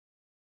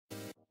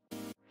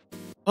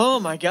Oh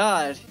my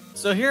god.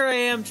 So here I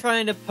am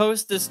trying to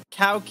post this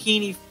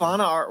Cowkini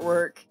Fauna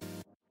artwork,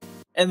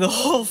 and the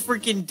whole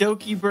freaking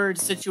dokibird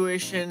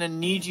situation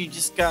and Niji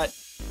just got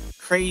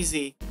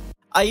crazy.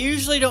 I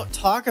usually don't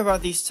talk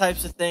about these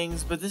types of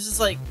things, but this is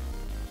like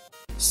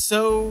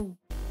so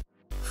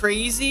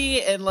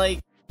crazy and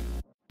like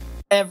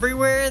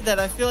everywhere that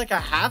I feel like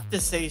I have to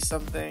say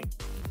something.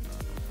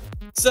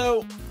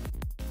 So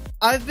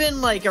I've been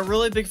like a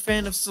really big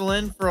fan of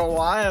Celine for a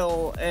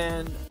while,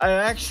 and I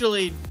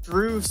actually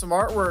drew some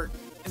artwork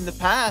in the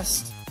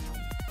past,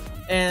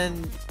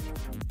 and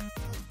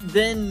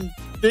then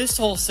this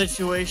whole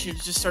situation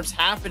just starts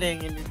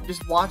happening and you're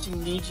just watching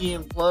Niji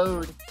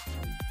implode.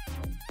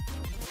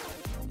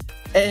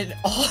 And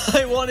all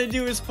I want to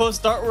do is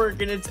post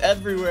artwork and it's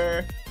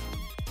everywhere.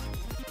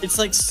 It's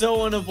like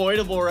so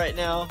unavoidable right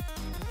now.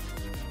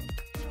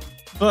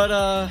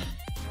 But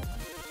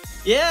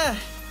yeah.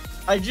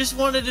 I just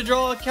wanted to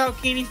draw a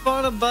Cowkini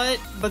Fauna butt,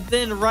 but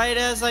then right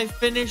as I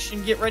finish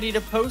and get ready to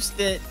post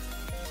it,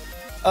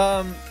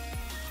 the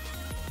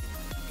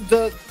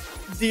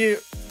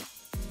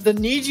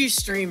Niji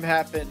stream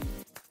happened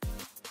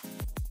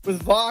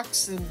with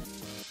Vox and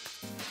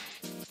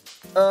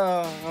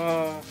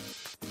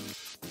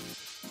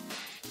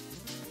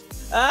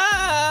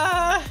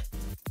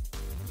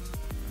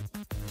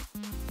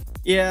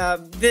yeah,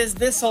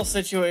 this whole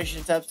situation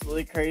is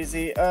absolutely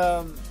crazy.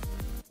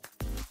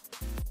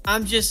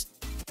 I'm just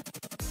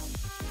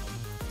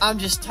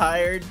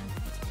tired.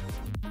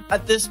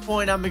 At this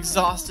point, I'm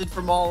exhausted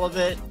from all of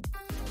it.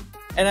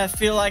 And I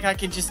feel like I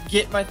can just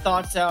get my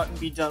thoughts out and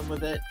be done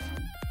with it.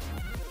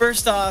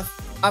 First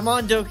off, I'm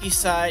on Doki's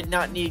side,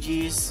 not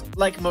Niji's,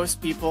 like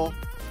most people.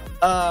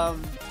 Like,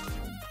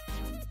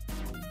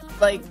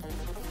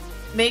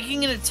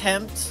 making an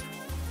attempt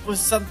was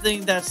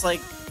something that's,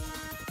 like,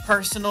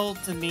 personal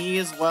to me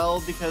as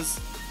well, because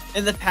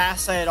in the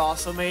past I had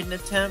also made an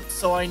attempt,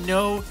 so I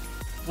know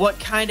what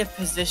kind of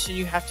position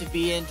you have to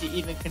be in to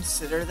even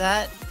consider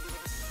that.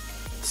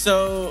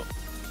 So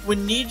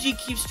when Niji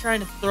keeps trying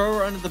to throw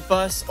her under the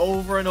bus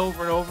over and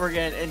over and over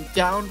again and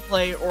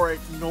downplay or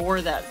ignore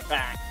that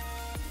fact,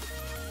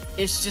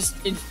 it's just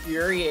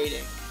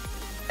infuriating.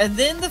 And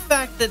then the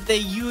fact that they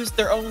use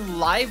their own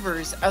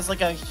livers as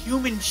like a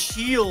human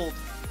shield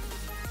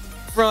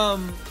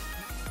from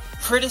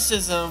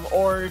criticism,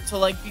 or to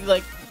like be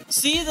like,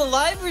 see, the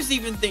livers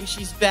even think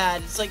she's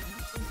bad. It's like,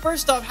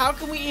 first off, how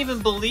can we even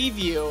believe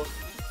you?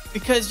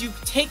 Because you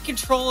take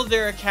control of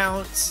their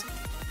accounts.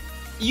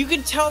 You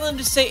can tell them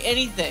to say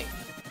anything.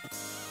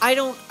 I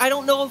don't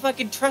know if I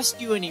can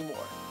trust you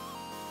anymore.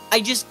 I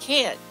just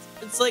can't.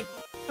 It's like,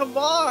 come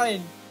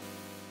on.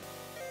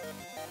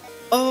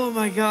 Oh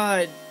my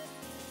god.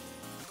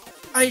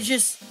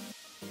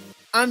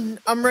 I'm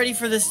ready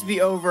for this to be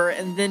over,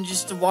 and then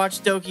just to watch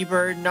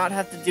dokibird not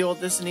have to deal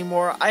with this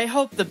anymore. I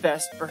hope the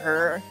best for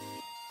her.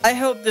 I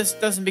hope this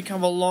doesn't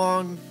become a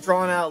long,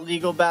 drawn-out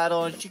legal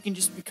battle, and she can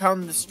just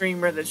become the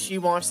streamer that she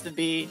wants to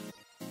be.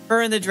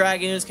 Her and the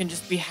Dragons can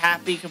just be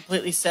happy,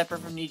 completely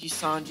separate from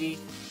nijisanji.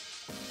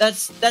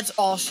 That's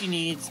all she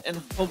needs, and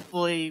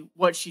hopefully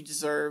what she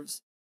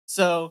deserves.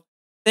 So,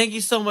 thank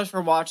you so much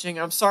for watching.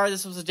 I'm sorry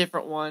this was a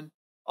different one.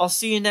 I'll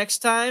see you next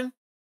time,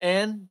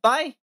 and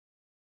bye!